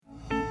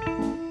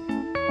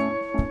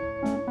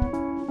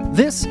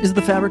This is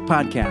the Fabric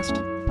Podcast.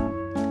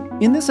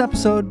 In this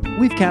episode,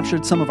 we've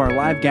captured some of our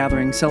live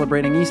gatherings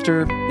celebrating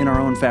Easter in our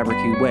own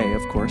fabric-y way,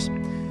 of course.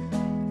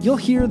 You'll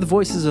hear the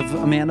voices of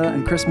Amanda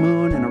and Chris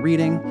Moon in a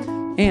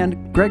reading,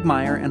 and Greg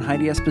Meyer and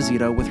Heidi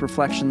Esposito with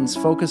reflections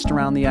focused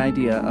around the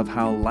idea of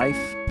how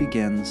life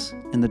begins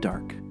in the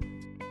dark.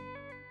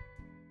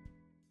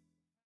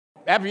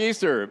 Happy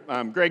Easter.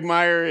 I'm Greg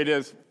Meyer. It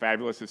is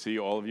fabulous to see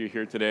all of you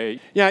here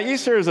today. Yeah,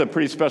 Easter is a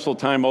pretty special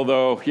time,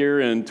 although here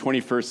in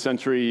 21st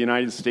century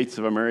United States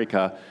of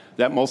America,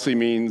 that mostly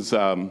means,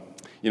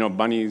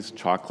 bunnies,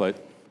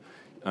 chocolate,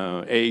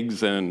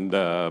 eggs, and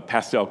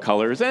pastel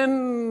colors,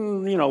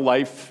 and,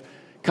 life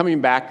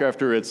coming back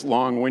after its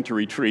long winter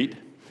retreat.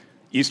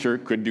 Easter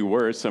could do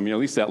worse. At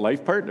least that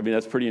life part,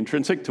 that's pretty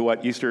intrinsic to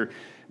what Easter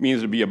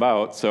means to be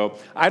about. So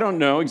I don't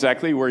know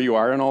exactly where you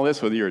are in all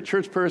this, whether you're a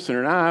church person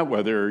or not,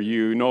 whether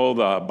you know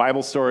the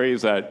Bible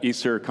stories that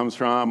Easter comes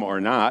from or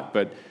not,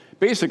 but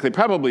basically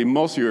probably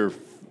most of you are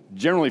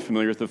generally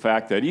familiar with the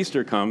fact that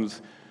Easter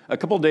comes a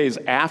couple days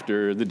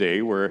after the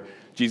day where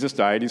Jesus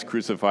died, he's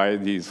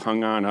crucified, he's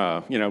hung on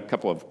a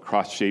couple of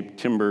cross-shaped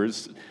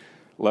timbers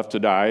left to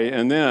die,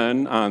 and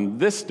then on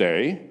this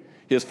day,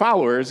 his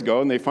followers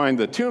go and they find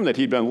the tomb that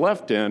he'd been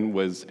left in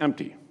was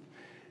empty.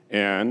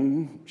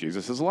 And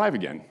Jesus is alive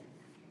again.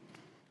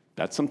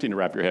 That's something to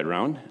wrap your head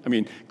around.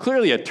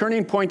 Clearly a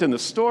turning point in the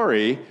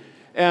story,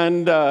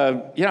 and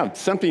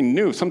something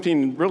new,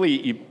 something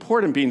really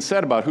important being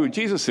said about who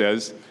Jesus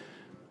is.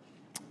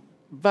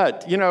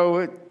 But,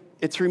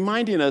 it's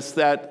reminding us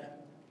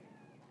that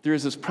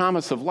there's this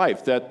promise of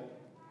life, that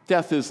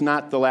death is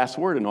not the last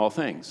word in all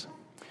things.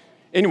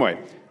 Anyway,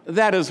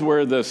 that is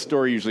where the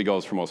story usually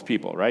goes for most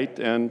people, right?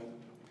 And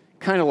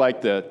kind of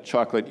like the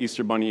chocolate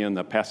Easter bunny in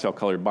the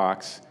pastel-colored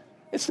box,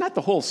 it's not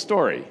the whole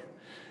story.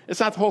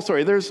 It's not the whole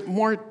story. There's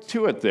more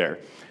to it there.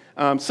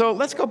 So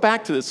let's go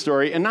back to this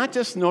story and not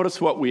just notice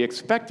what we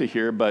expect to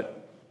hear,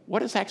 but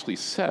what is actually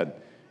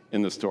said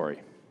in the story.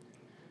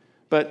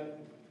 But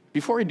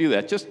before we do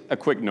that, just a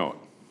quick note.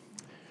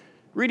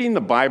 Reading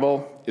the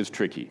Bible is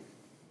tricky.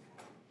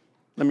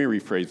 Let me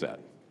rephrase that.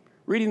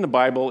 Reading the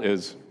Bible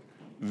is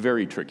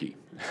very tricky.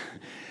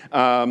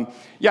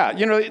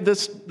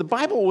 The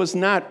Bible was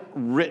not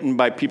written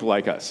by people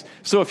like us.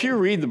 So if you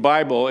read the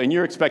Bible and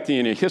you're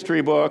expecting a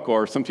history book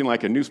or something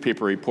like a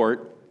newspaper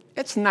report,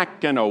 it's not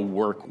going to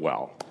work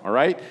well, all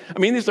right?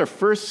 These are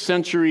first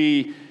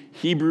century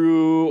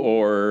Hebrew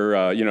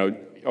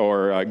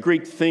or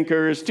Greek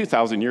thinkers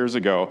 2,000 years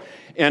ago.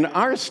 And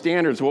our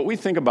standards, what we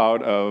think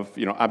about of,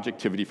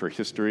 objectivity for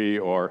history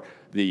or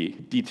the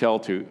detail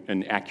to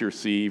an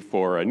accuracy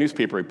for a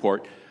newspaper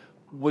report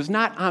was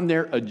not on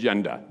their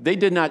agenda. They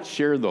did not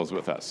share those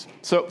with us.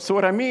 So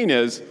what I mean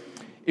is,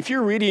 if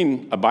you're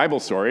reading a Bible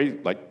story,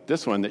 like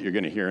this one that you're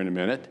going to hear in a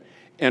minute,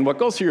 and what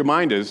goes through your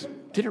mind is,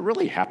 did it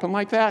really happen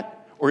like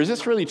that? Or is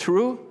this really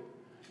true?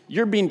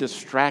 You're being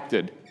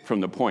distracted from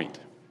the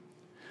point.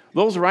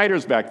 Those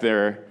writers back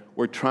there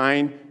were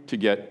trying to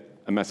get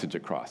a message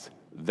across.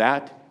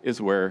 That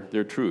is where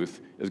their truth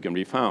is going to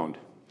be found.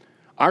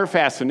 Our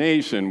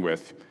fascination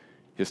with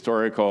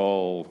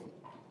historical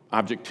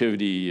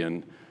objectivity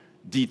and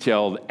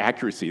detailed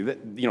accuracy,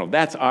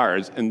 that's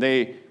ours, and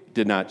they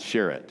did not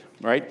share it,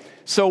 right?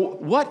 So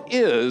what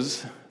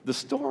is the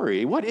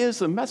story? What is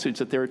the message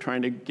that they were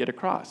trying to get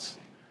across?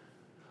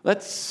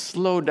 Let's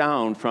slow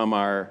down from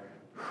our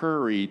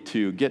hurry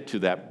to get to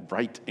that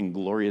bright and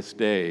glorious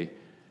day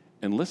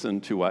and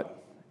listen to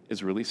what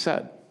is really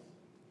said.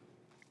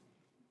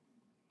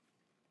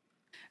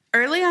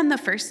 Early on the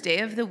first day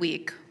of the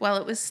week, while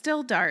it was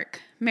still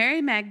dark,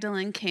 Mary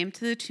Magdalene came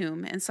to the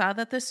tomb and saw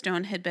that the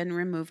stone had been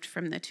removed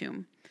from the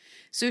tomb.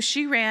 So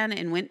she ran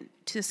and went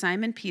to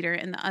Simon Peter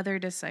and the other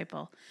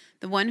disciple,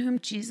 the one whom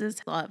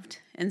Jesus loved,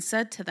 and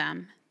said to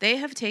them, "They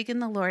have taken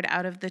the Lord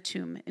out of the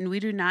tomb, and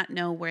we do not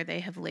know where they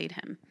have laid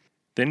him."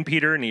 Then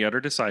Peter and the other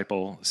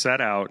disciple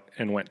set out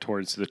and went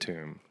towards the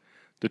tomb.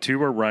 The two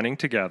were running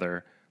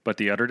together, but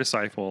the other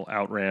disciple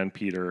outran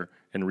Peter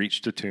and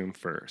reached the tomb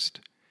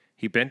first.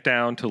 He bent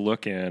down to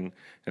look in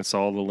and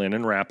saw the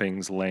linen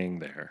wrappings laying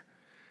there,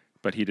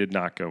 but he did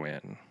not go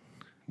in.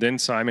 Then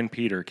Simon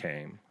Peter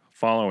came,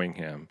 following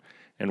him,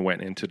 and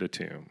went into the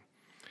tomb.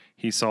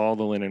 He saw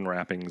the linen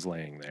wrappings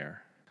laying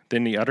there.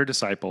 Then the other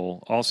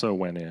disciple also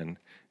went in,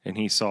 and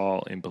he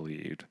saw and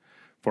believed,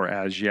 for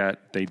as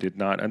yet they did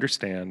not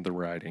understand the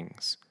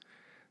writings,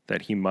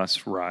 that he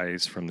must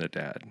rise from the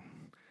dead.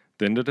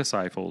 Then the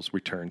disciples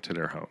returned to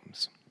their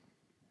homes.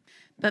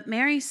 But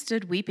Mary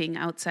stood weeping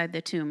outside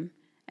the tomb.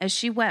 As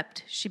she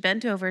wept, she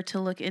bent over to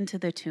look into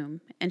the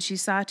tomb, and she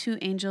saw two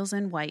angels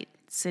in white,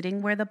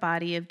 sitting where the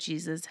body of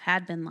Jesus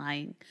had been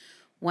lying,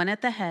 one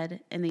at the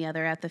head and the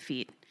other at the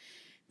feet.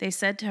 They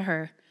said to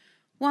her,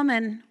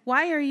 "Woman,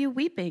 why are you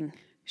weeping?"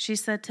 She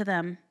said to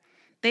them,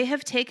 "They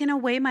have taken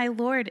away my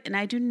Lord, and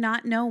I do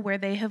not know where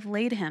they have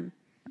laid him."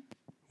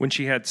 When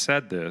she had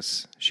said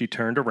this, she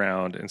turned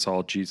around and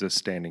saw Jesus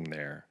standing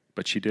there,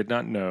 but she did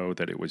not know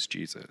that it was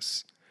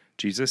Jesus.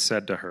 Jesus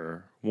said to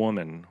her,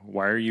 "Woman,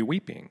 why are you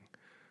weeping?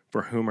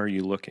 For whom are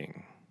you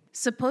looking?"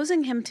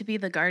 Supposing him to be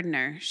the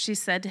gardener, she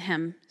said to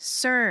him,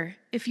 "Sir,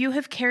 if you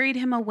have carried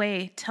him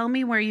away, tell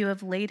me where you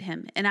have laid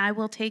him, and I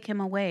will take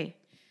him away."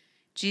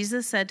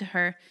 Jesus said to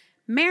her,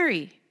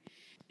 "Mary."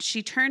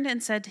 She turned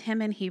and said to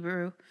him in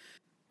Hebrew,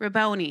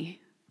 "Rabboni,"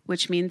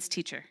 which means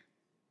teacher.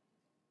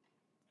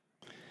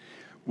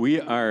 We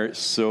are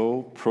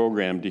so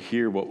programmed to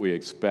hear what we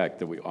expect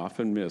that we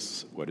often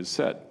miss what is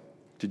said.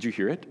 Did you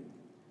hear it?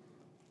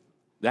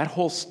 That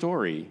whole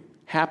story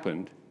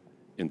happened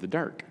in the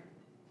dark.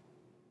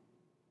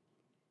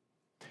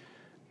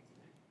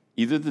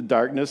 Either the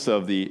darkness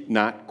of the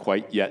not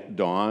quite yet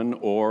dawn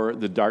or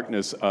the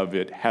darkness of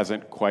it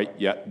hasn't quite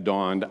yet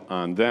dawned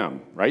on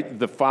them, right?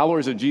 The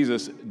followers of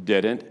Jesus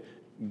didn't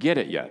get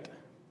it yet.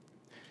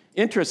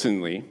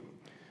 Interestingly,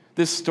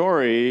 this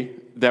story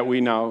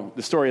the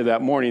story of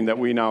that morning that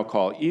we now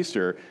call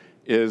Easter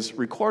is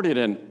recorded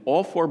in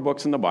all 4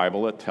 books in the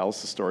Bible that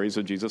tells the stories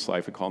of Jesus'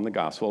 life. We call them the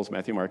Gospels,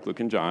 Matthew, Mark, Luke,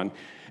 and John.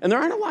 And there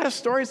aren't a lot of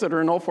stories that are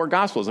in all 4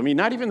 Gospels. I mean,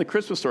 not even the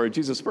Christmas story of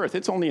Jesus' birth.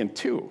 It's only in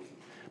 2.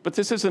 But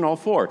this is in all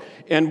 4.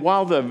 And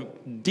while the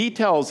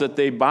details that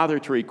they bother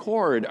to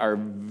record are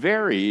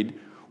varied,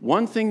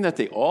 one thing that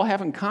they all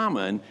have in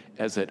common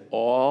is it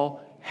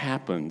all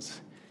happens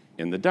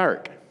in the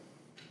dark.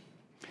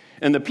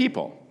 And the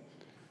people,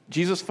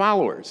 Jesus'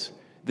 followers,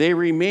 they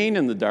remain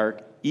in the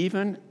dark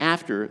even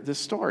after this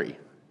story.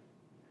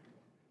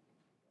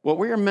 What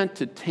we are meant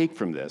to take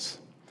from this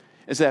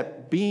is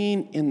that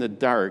being in the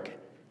dark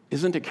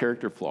isn't a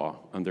character flaw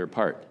on their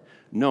part.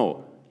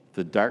 No,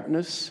 the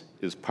darkness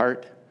is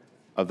part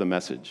of the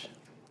message.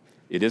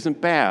 It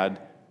isn't bad.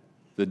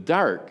 The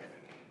dark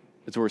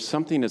is where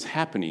something is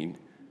happening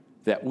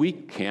that we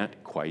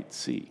can't quite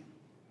see.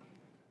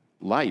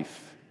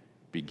 Life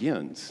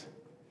begins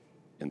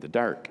in the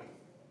dark.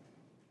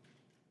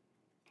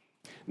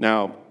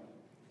 Now,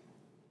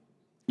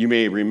 you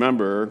may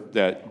remember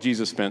that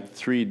Jesus spent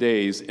 3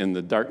 days in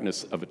the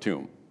darkness of a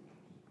tomb.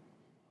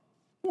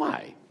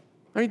 Why?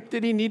 I mean,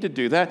 did he need to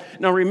do that?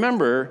 Now,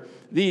 remember,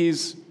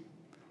 these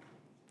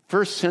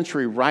first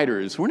century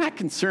writers were not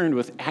concerned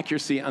with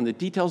accuracy on the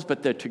details,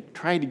 but to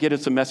try to get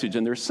us a message.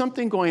 And there's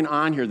something going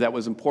on here that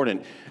was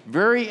important,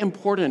 very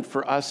important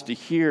for us to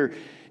hear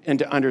and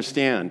to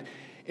understand.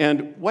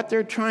 And what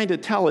they're trying to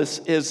tell us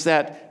is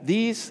that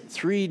these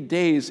 3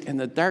 days in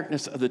the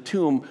darkness of the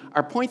tomb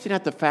are pointing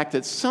at the fact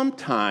that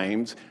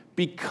sometimes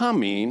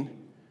becoming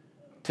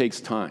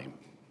takes time.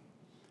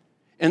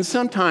 And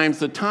sometimes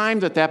the time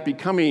that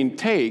becoming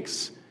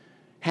takes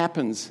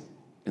happens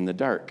in the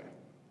dark.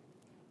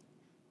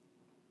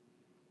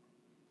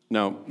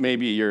 Now,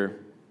 maybe you're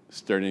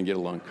starting to get a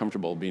little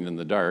uncomfortable being in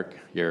the dark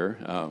here.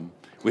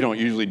 We don't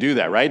usually do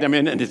that, right? I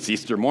mean, and it's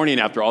Easter morning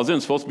after all. Isn't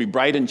it supposed to be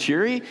bright and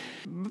cheery?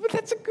 But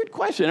that's a good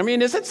question. I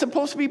mean, is it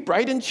supposed to be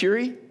bright and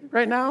cheery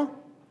right now?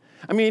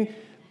 I mean,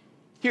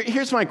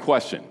 here's my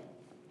question.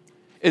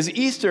 Is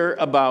Easter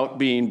about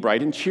being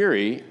bright and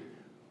cheery,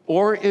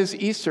 or is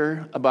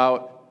Easter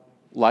about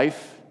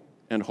life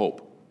and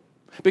hope?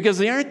 Because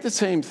they aren't the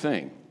same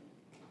thing.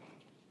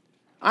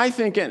 I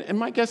think, and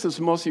my guess is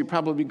most of you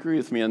probably agree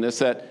with me on this,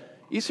 that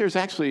Easter is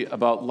actually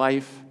about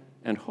life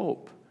and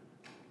hope.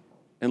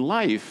 And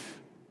life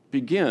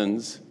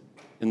begins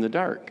in the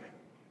dark.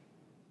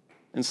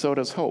 And so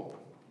does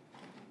hope.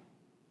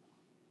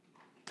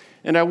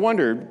 And I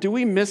wonder, do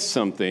we miss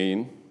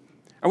something?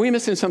 Are we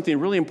missing something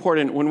really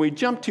important when we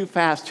jump too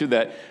fast to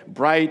that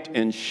bright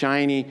and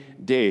shiny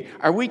day?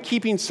 Are we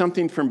keeping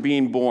something from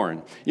being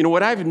born? You know,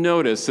 what I've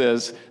noticed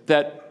is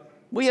that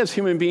we as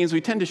human beings, we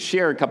tend to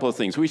share a couple of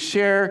things. We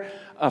share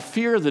a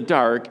fear of the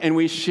dark, and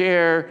we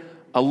share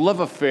a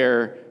love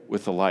affair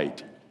with the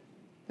light.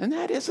 And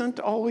that isn't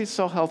always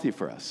so healthy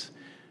for us.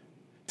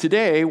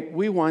 Today,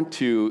 we want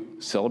to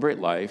celebrate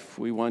life.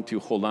 We want to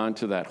hold on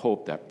to that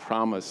hope, that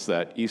promise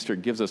that Easter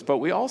gives us. But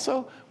we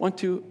also want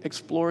to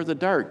explore the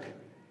dark,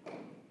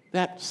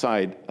 that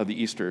side of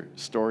the Easter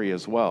story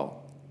as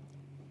well.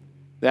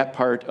 That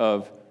part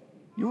of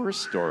your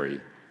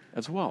story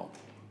as well.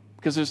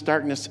 Because there's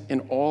darkness in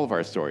all of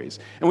our stories.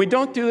 And we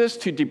don't do this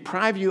to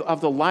deprive you of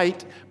the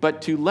light,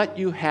 but to let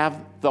you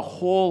have the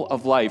whole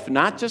of life,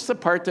 not just the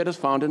part that is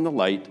found in the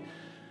light,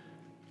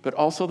 but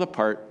also the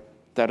part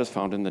that is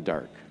found in the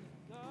dark.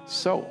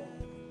 So,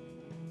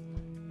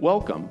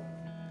 welcome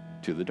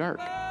to the dark.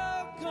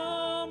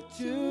 Welcome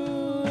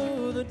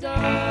to the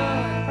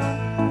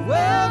dark.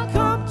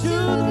 Welcome to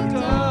the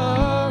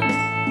dark.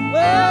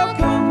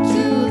 Welcome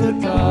to the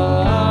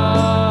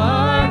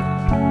dark.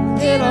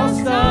 It all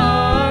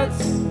starts.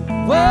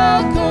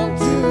 Welcome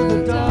to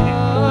the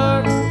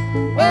dark.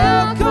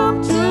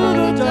 Welcome to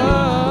the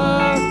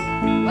dark.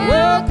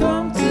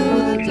 Welcome to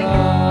the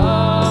dark.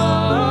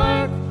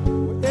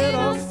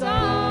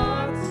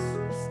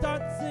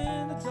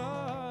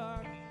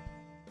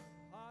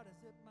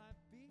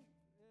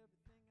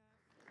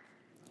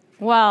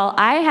 Well,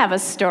 I have a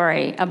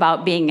story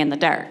about being in the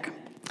dark.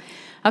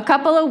 A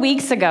couple of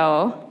weeks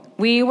ago,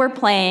 we were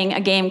playing a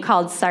game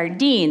called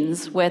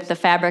Sardines with the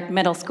Fabric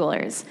middle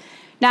schoolers.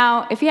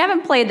 Now, if you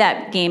haven't played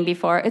that game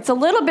before, it's a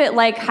little bit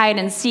like hide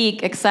and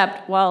seek,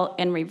 except, well,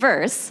 in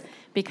reverse,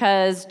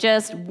 because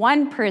just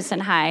one person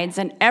hides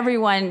and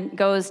everyone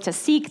goes to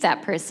seek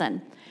that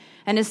person.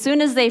 And as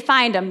soon as they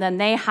find them, then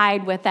they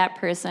hide with that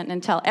person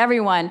until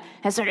everyone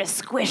has sort of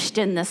squished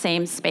in the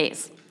same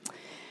space.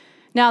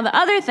 Now, the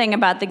other thing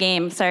about the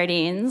game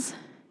Sardines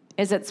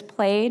is it's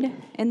played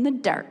in the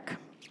dark.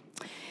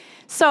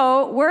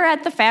 So we're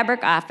at the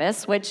Fabric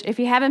office, which if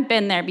you haven't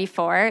been there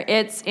before,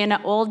 it's in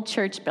an old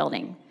church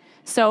building.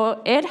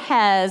 So it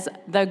has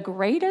the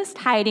greatest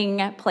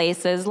hiding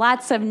places,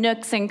 lots of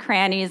nooks and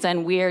crannies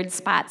and weird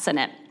spots in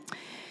it.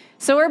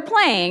 So we're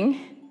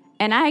playing,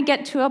 and I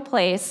get to a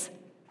place,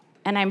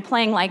 and I'm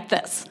playing like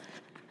this.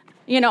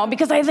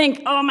 Because I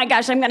think, oh my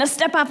gosh, I'm going to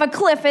step off a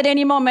cliff at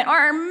any moment,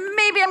 or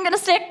maybe I'm going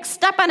to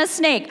step on a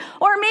snake,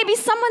 or maybe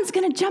someone's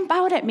going to jump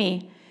out at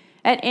me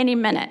at any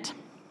minute.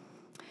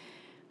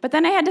 But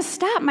then I had to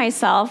stop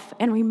myself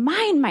and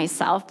remind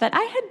myself that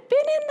I had been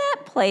in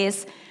that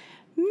place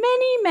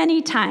many,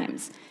 many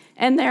times.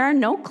 And there are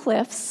no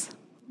cliffs.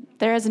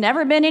 There has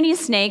never been any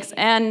snakes.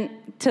 And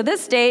to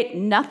this date,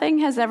 nothing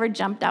has ever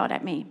jumped out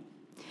at me.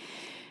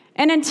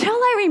 And until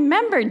I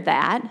remembered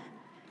that,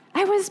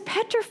 I was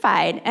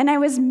petrified and I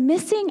was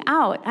missing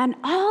out on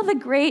all the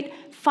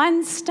great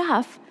fun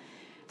stuff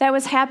that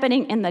was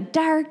happening in the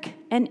dark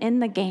and in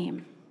the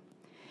game.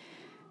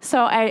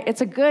 So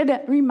it's a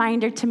good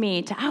reminder to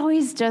me to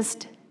always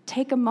just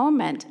take a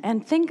moment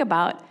and think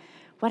about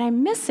what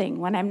I'm missing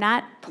when I'm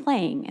not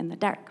playing in the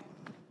dark.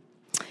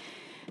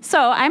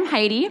 So I'm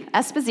Heidi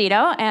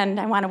Esposito, and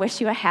I want to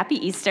wish you a happy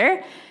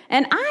Easter.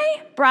 And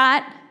I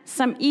brought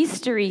some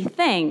Eastery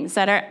things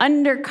that are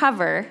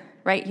undercover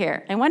right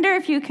here. I wonder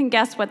if you can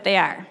guess what they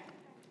are.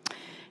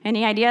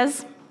 Any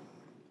ideas?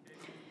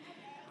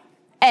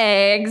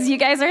 Eggs. You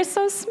guys are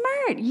so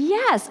smart.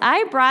 Yes,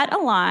 I brought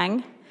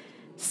along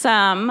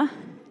some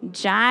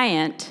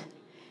giant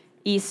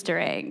Easter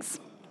eggs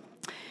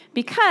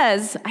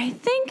because I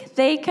think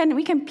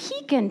we can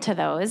peek into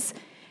those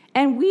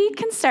and we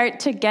can start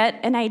to get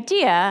an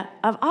idea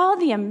of all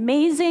the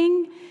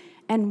amazing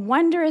and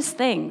wondrous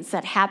things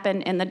that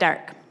happen in the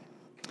dark.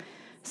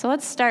 So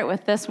let's start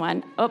with this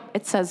one. Oh,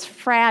 it says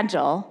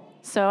fragile,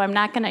 so I'm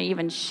not going to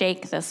even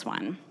shake this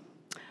one.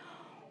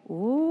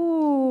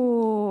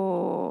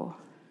 Ooh.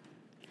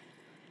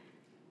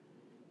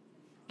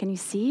 Can you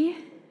see?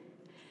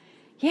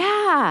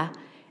 Yeah,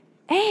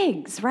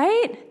 eggs,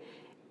 right?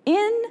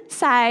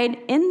 Inside,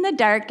 in the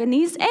dark, in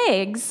these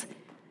eggs,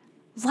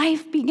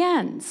 life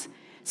begins.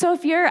 So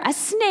if you're a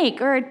snake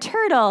or a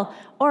turtle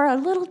or a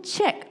little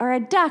chick or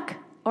a duck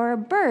or a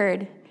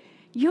bird,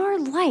 your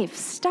life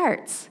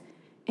starts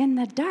in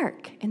the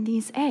dark in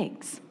these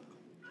eggs.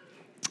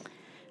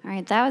 All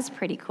right, that was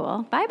pretty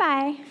cool.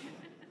 Bye-bye.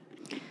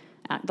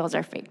 Those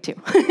are fake too.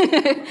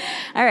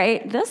 All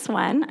right, this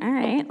one. All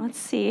right, let's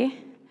see.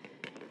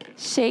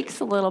 Shakes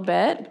a little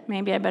bit.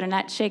 Maybe I better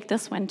not shake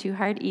this one too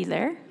hard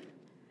either.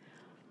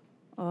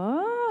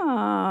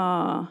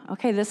 Oh,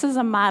 okay, this is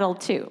a model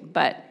too,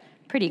 but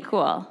pretty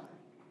cool.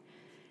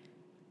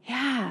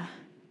 Yeah,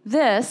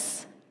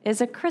 this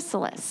is a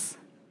chrysalis,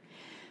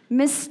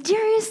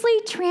 mysteriously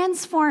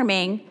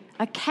transforming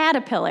a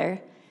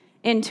caterpillar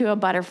into a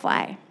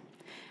butterfly.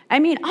 I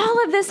mean,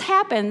 all of this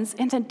happens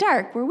in the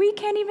dark where we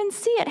can't even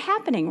see it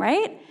happening,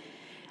 right?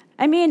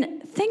 I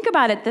mean, think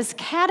about it. This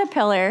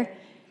caterpillar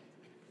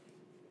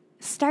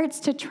starts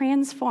to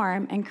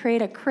transform and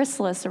create a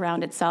chrysalis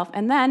around itself.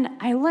 And then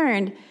I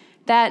learned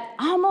that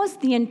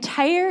almost the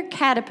entire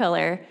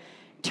caterpillar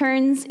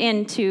turns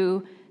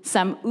into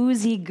some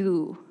oozy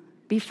goo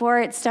before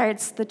it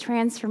starts the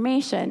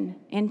transformation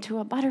into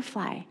a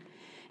butterfly.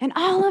 And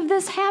all of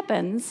this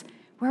happens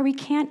where we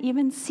can't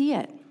even see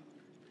it.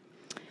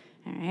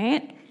 All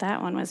right,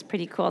 that one was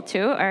pretty cool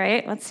too. All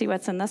right, let's see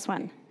what's in this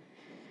one.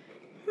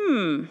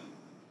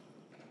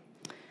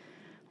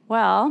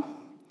 Well,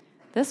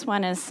 this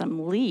one is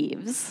some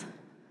leaves,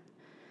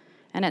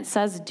 and it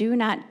says, do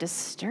not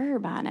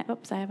disturb on it.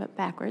 Oops, I have it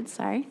backwards,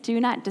 sorry. Do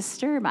not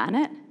disturb on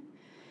it.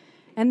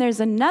 And there's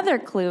another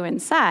clue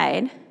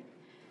inside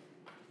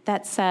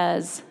that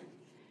says,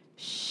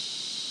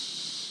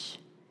 shh,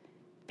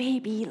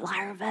 baby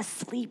larva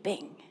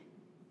sleeping.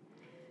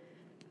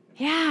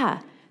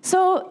 Yeah,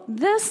 so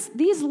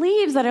these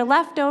leaves that are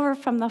left over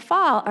from the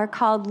fall are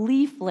called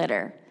leaf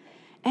litter,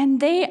 and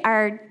they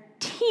are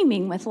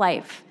teeming with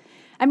life.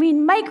 I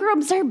mean,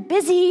 microbes are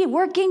busy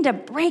working to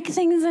break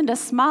things into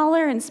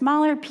smaller and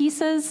smaller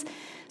pieces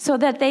so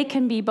that they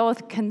can be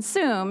both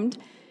consumed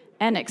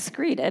and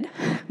excreted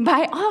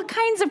by all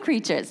kinds of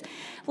creatures,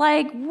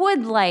 like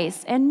wood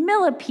lice and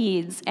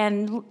millipedes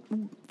and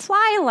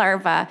fly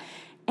larvae,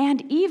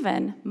 and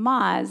even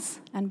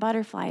moths and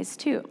butterflies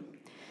too.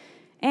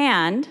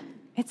 And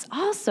it's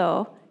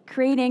also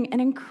creating an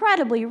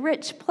incredibly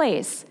rich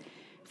place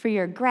for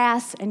your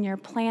grass and your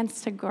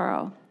plants to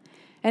grow.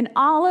 And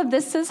all of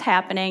this is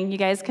happening, you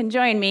guys can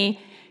join me,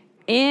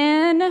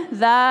 in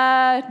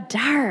the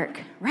dark.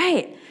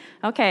 Right.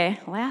 Okay,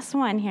 last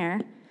one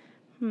here.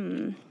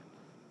 Well,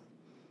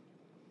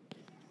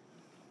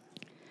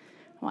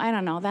 I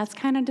don't know. That's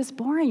kind of just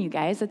boring, you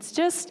guys. It's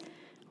just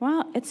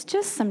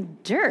some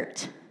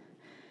dirt.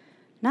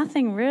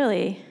 nothing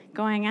really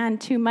going on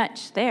too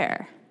much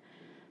there.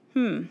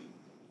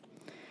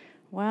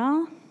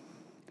 Well,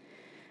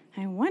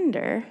 I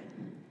wonder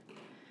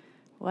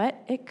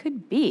what it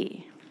could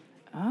be.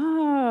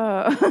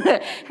 Oh,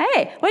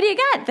 hey, what do you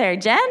got there,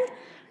 Jen?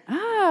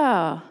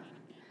 Oh,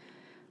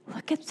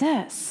 look at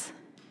this.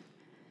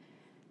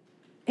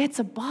 It's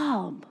a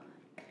bulb.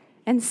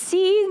 And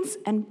seeds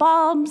and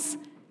bulbs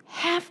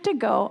have to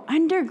go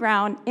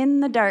underground in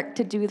the dark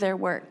to do their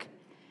work.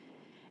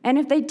 And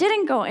if they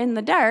didn't go in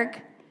the dark,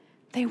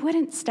 they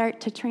wouldn't start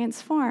to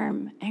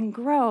transform and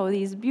grow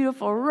these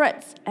beautiful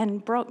roots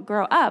and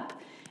grow up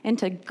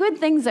into good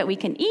things that we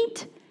can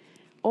eat,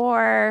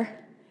 or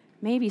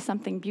maybe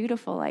something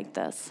beautiful like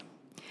this.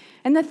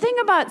 And the thing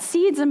about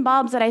seeds and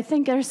bulbs that I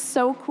think are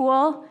so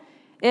cool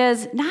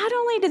is not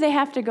only do they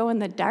have to go in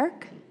the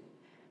dark,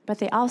 but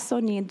they also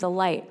need the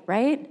light,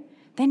 right?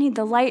 They need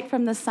the light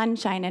from the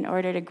sunshine in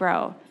order to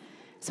grow.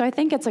 So I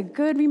think it's a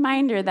good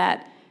reminder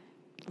that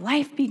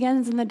life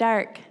begins in the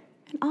dark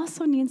and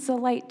also needs the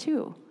light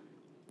too.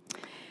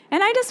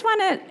 And I just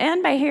want to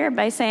end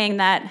by saying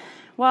that,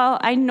 well,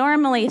 I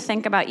normally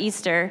think about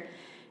Easter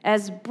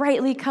as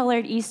brightly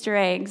colored Easter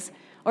eggs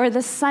or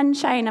the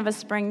sunshine of a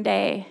spring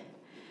day.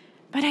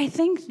 But I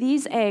think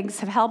these eggs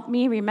have helped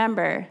me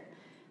remember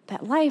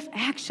that life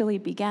actually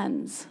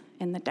begins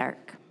in the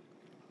dark.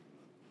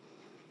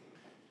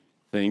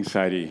 Thanks,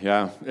 Heidi.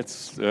 Yeah,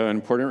 it's an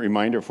important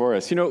reminder for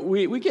us.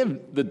 We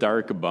give the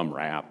dark a bum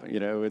rap.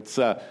 It's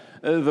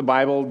the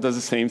Bible does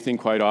the same thing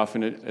quite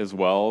often as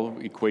well,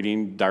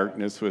 equating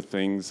darkness with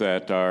things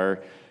that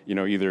are,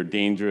 either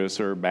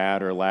dangerous or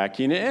bad or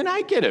lacking. And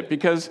I get it,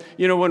 because,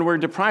 when we're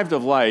deprived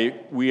of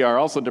light, we are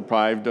also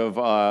deprived of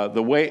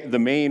the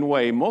main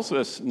way most of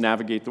us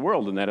navigate the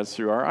world, and that is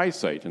through our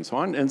eyesight and so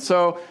on. And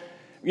so,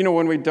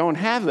 when we don't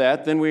have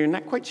that, then we're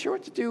not quite sure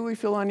what to do. We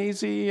feel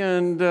uneasy,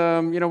 and,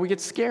 we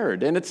get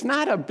scared. And it's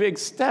not a big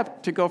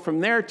step to go from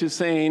there to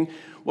saying,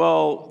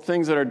 well,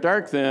 things that are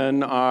dark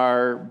then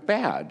are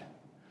bad.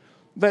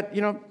 But,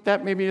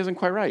 that maybe isn't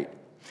quite right.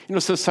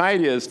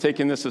 Society has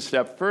taken this a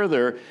step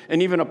further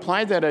and even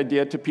applied that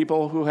idea to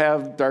people who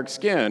have dark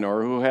skin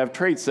or who have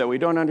traits that we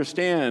don't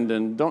understand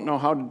and don't know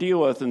how to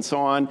deal with and so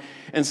on.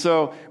 And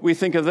so we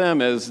think of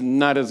them as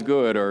not as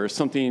good or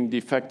something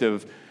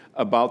defective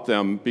about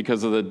them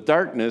because of the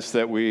darkness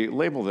that we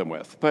label them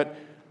with. But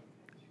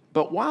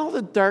while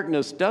the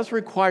darkness does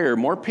require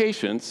more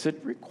patience, it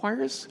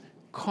requires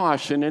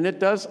caution, and it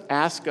does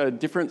ask a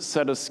different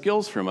set of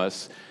skills from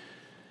us.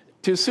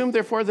 To assume,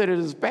 therefore, that it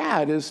is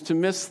bad is to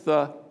miss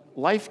the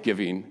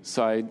life-giving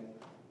side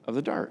of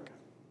the dark.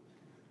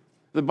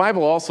 The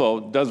Bible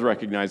also does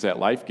recognize that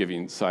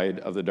life-giving side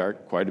of the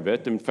dark quite a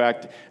bit. In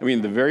fact, the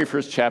very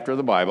first chapter of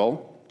the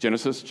Bible,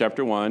 Genesis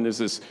chapter 1, is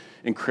this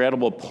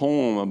incredible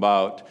poem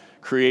about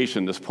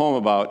creation, this poem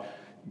about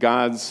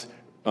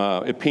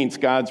it paints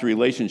God's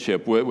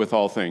relationship with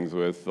all things,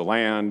 with the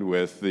land,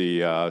 with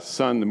the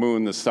sun, the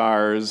moon, the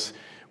stars,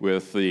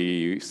 with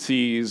the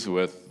seas,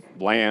 with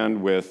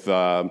land, with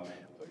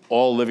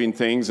all living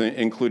things,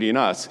 including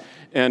us.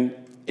 And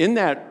in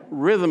that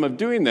rhythm of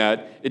doing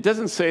that, it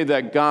doesn't say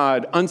that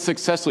God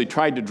unsuccessfully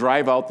tried to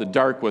drive out the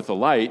dark with the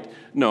light.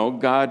 No,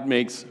 God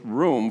makes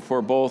room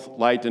for both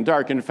light and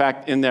dark. In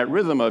fact, in that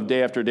rhythm of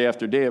day after day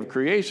after day of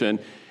creation,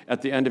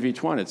 at the end of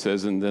each one it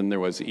says, and then there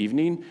was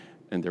evening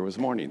and there was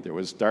morning. There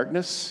was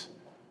darkness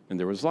and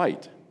there was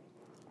light.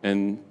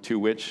 And to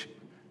which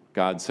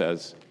God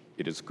says,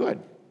 it is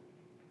good.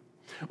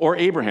 Or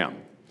Abraham.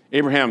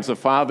 Abraham's the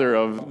father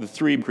of the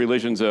three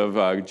religions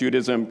of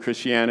Judaism,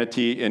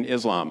 Christianity, and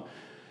Islam.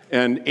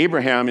 And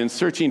Abraham, in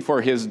searching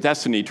for his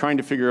destiny, trying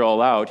to figure it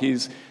all out,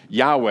 he's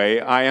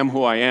Yahweh, I am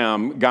who I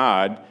am,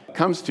 God,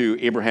 comes to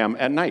Abraham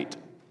at night.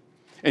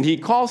 And he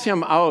calls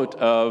him out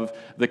of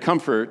the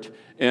comfort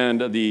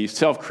and the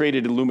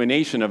self-created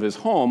illumination of his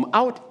home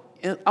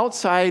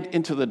outside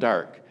into the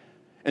dark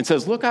and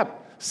says, look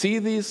up, see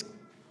these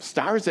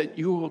stars that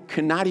you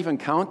cannot even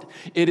count?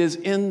 It is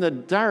in the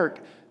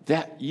dark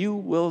that you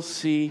will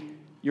see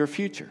your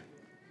future.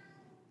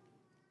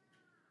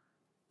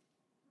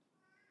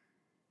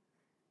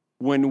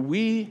 When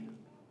we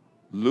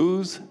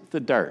lose the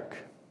dark,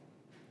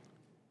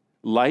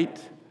 light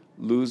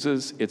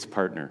loses its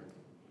partner,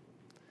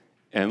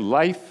 and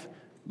life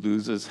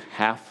loses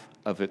half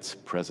of its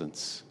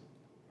presence.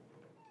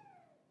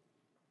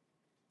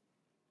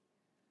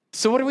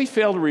 So what do we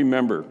fail to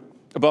remember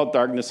about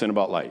darkness and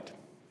about light?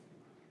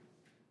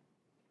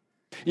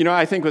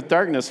 I think with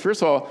darkness,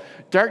 first of all,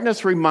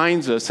 darkness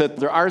reminds us that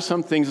there are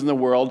some things in the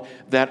world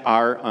that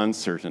are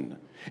uncertain.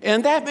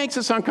 And that makes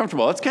us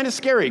uncomfortable. It's kind of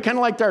scary, kind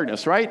of like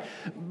darkness, right?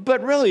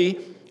 But really,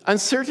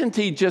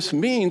 uncertainty just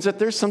means that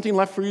there's something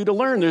left for you to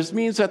learn. It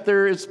means that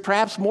there is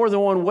perhaps more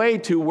than one way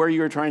to where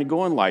you're trying to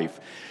go in life.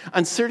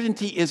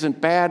 Uncertainty isn't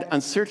bad.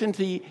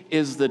 Uncertainty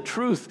is the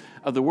truth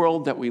of the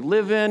world that we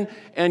live in.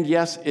 And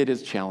yes, it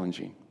is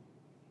challenging.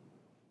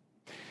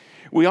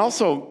 We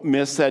also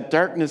miss that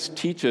darkness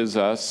teaches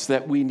us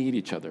that we need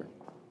each other.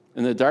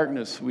 In the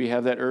darkness, we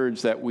have that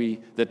urge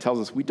that tells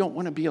us we don't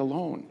want to be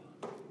alone.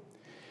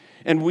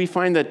 And we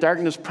find that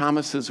darkness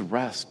promises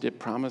rest. It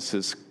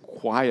promises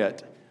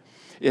quiet.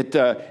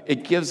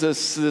 It gives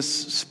us this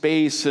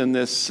space and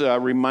this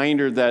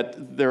reminder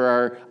that there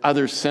are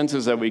other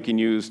senses that we can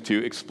use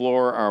to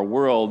explore our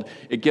world.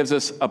 It gives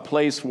us a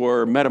place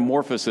where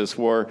metamorphosis,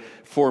 where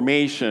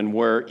formation,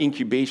 where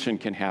incubation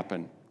can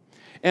happen.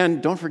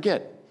 And don't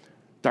forget,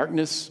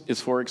 darkness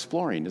is for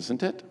exploring,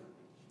 isn't it?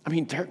 I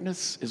mean,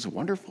 darkness is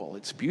wonderful.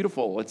 It's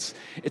beautiful.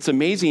 It's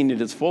amazing.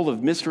 It is full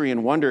of mystery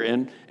and wonder.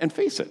 And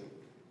face it,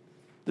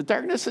 the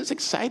darkness is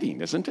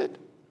exciting, isn't it?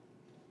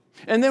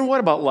 And then what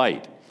about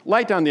light?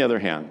 Light, on the other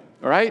hand,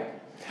 all right?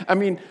 I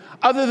mean,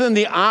 other than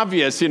the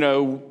obvious,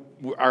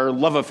 our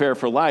love affair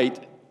for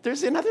light,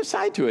 there's another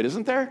side to it,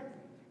 isn't there?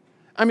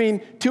 I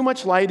mean, too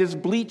much light is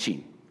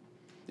bleaching.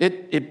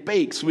 It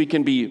bakes. We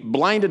can be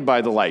blinded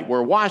by the light.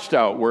 We're washed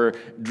out. We're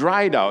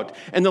dried out.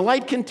 And the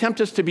light can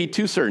tempt us to be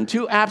too certain,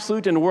 too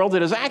absolute in a world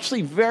that is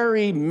actually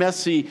very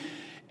messy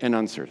and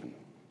uncertain.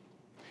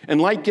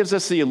 And light gives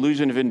us the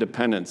illusion of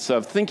independence,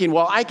 of thinking,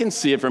 well, I can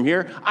see it from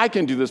here. I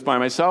can do this by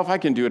myself. I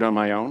can do it on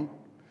my own.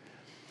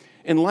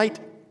 In light,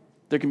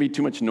 there can be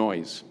too much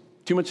noise,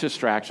 too much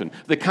distraction,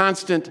 the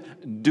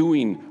constant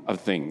doing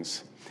of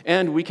things.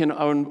 And we can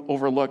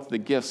overlook the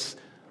gifts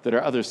that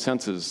our other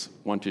senses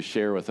want to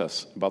share with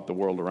us about the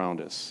world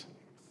around us.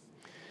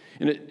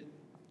 And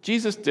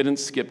Jesus didn't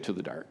skip to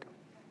the dark.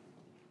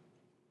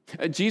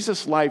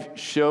 Jesus' life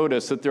showed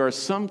us that there are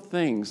some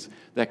things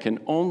that can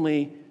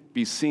only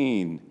be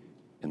seen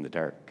in the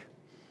dark.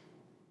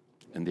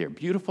 And they are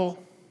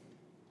beautiful,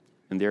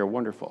 and they are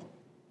wonderful.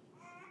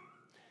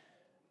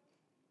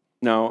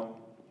 Now,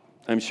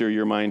 I'm sure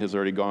your mind has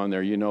already gone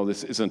there. You know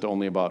this isn't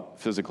only about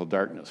physical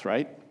darkness,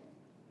 right?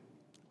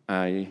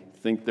 I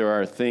think there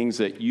are things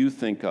that you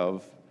think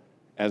of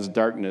as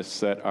darkness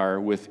that are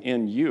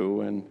within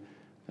you, and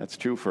that's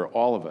true for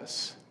all of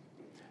us.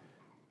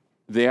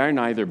 They are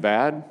neither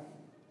bad,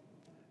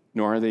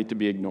 nor are they to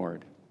be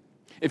ignored.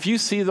 If you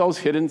see those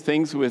hidden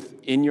things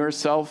within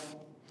yourself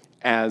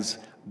as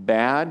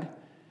bad,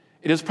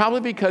 it is probably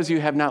because you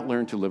have not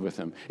learned to live with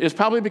them. It is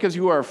probably because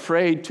you are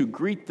afraid to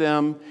greet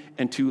them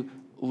and to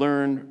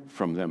learn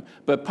from them.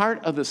 But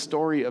part of the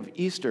story of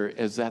Easter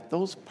is that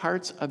those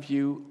parts of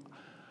you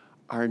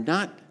are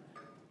not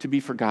to be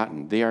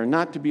forgotten. They are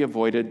not to be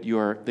avoided.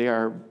 They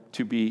are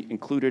to be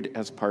included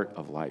as part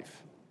of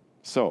life.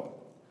 So,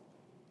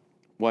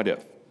 what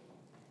if?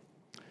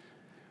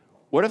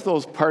 What if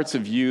those parts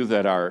of you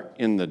that are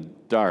in the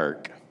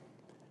dark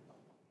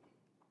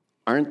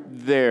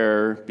aren't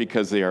there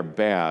because they are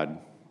bad,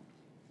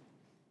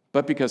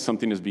 but because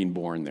something is being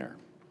born there?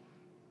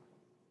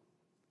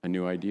 A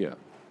new idea,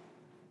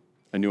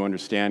 a new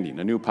understanding,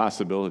 a new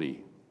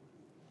possibility,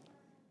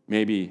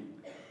 maybe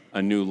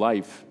a new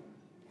life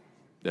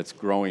that's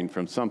growing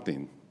from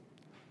something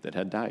that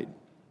had died.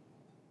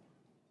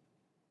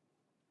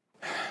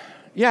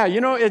 Yeah,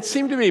 it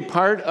seemed to be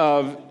part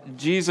of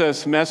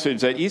Jesus'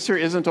 message that Easter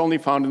isn't only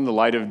found in the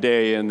light of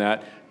day and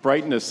that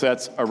brightness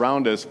that's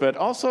around us, but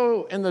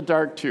also in the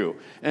dark too.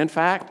 In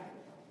fact,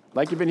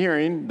 like you've been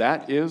hearing,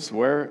 that is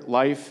where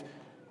life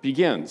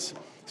begins.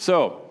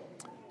 So,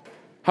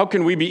 how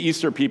can we be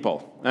Easter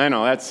people? I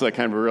know that's a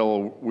kind of a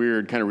real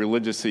weird, kind of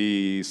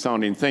religious-y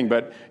sounding thing,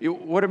 but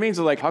what it means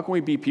is how can we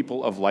be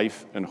people of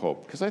life and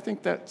hope? Because I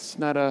think that's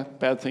not a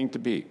bad thing to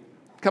be.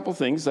 A couple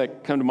things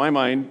that come to my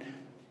mind.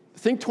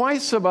 Think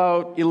twice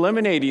about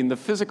eliminating the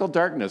physical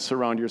darkness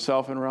around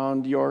yourself and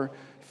around your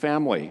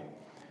family.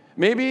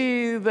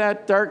 Maybe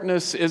that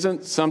darkness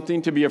isn't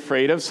something to be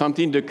afraid of,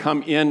 something to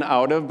come in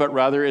out of, but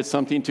rather it's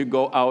something to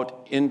go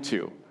out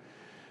into.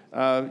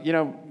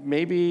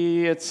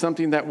 Maybe it's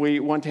something that we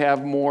want to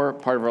have more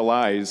part of our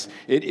lives.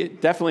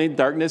 It definitely,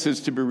 darkness is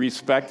to be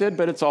respected,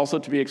 but it's also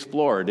to be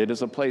explored. It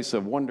is a place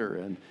of wonder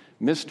and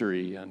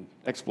mystery and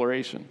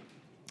exploration.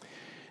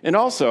 And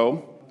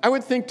also, I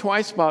would think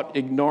twice about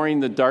ignoring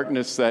the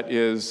darkness that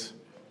is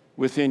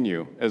within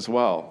you as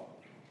well.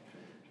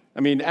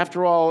 I mean,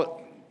 after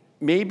all,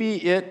 maybe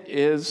it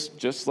is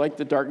just like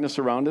the darkness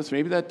around us.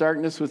 Maybe that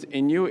darkness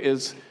within you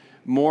is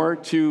more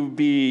to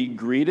be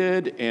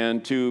greeted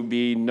and to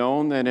be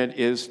known than it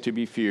is to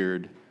be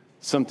feared.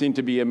 Something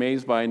to be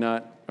amazed by,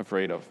 not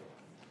afraid of.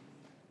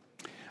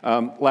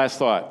 Last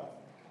thought.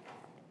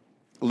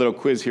 A little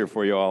quiz here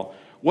for you all.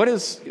 What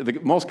is the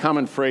most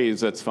common phrase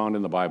that's found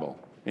in the Bible?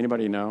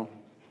 Anybody know?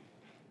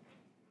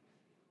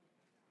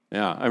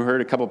 Yeah, I've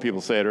heard a couple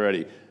people say it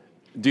already.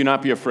 Do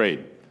not be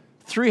afraid.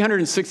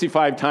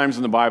 365 times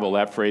in the Bible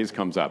that phrase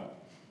comes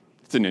up.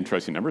 It's an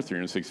interesting number,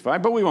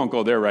 365, but we won't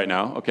go there right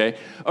now, okay?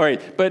 All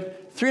right,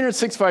 but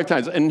 365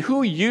 times. And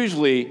who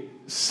usually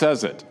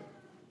says it?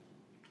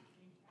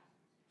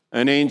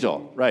 An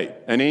angel, right.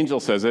 An angel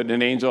says it.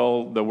 An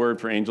angel, the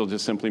word for angel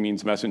just simply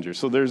means messenger.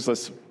 So there's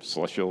this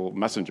celestial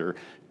messenger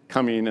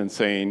coming and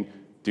saying,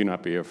 do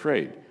not be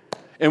afraid.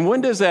 And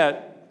when does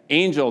that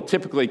angel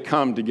typically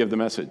come to give the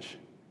message?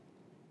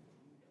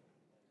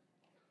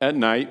 At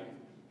night,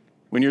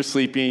 when you're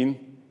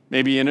sleeping,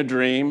 maybe in a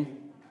dream,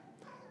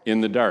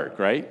 in the dark,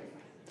 right?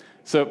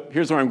 So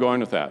here's where I'm going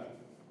with that.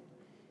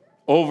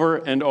 over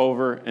and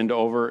over and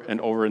over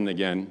and over and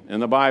again. In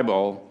the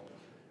Bible,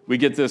 we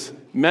get this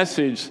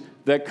message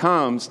that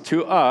comes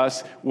to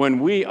us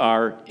when we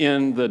are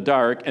in the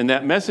dark, and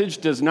that message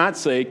does not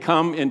say,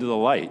 come into the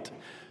light.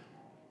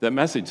 That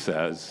message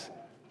says,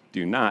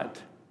 do not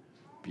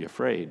be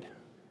afraid,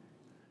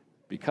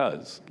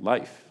 because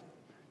life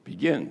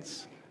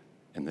begins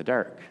in the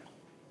dark.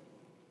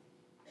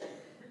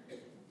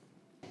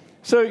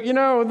 So,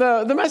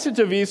 the message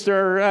of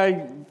Easter,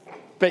 I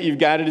bet you've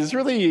got it, is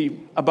really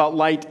about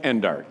light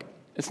and dark.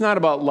 It's not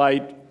about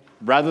light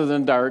rather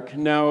than dark.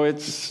 No,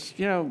 it's,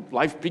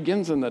 life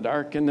begins in the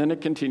dark and then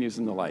it continues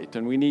in the light.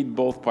 And we need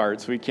both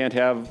parts. We can't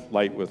have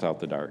light without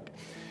the dark.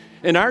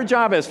 And our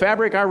job as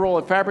Fabric, our role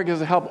at Fabric is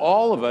to help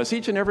all of us,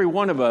 each and every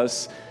one of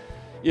us,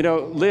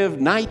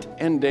 live night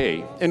and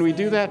day. And we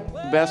do that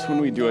best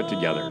when we do it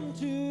together.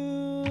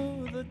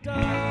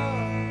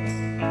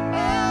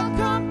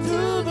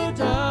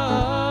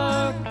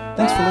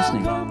 Thanks for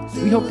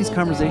listening. We hope these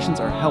conversations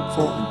are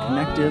helpful and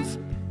connective.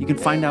 You can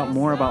find out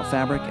more about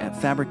Fabric at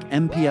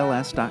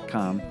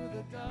fabricmpls.com.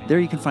 There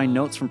you can find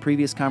notes from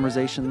previous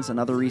conversations and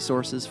other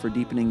resources for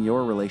deepening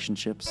your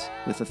relationships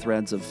with the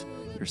threads of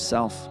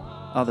yourself,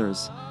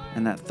 others,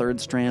 and that third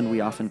strand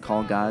we often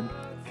call God.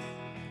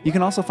 You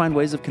can also find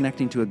ways of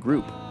connecting to a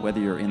group, whether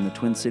you're in the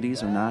Twin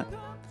Cities or not.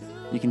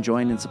 You can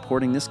join in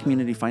supporting this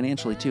community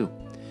financially too.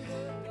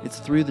 It's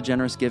through the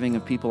generous giving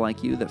of people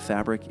like you that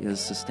Fabric is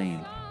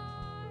sustained.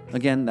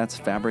 Again, that's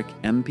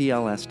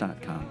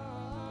fabricmpls.com.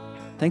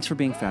 Thanks for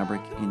being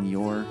Fabric in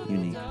your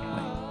unique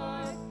way.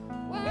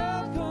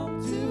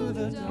 Welcome to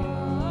the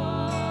dark.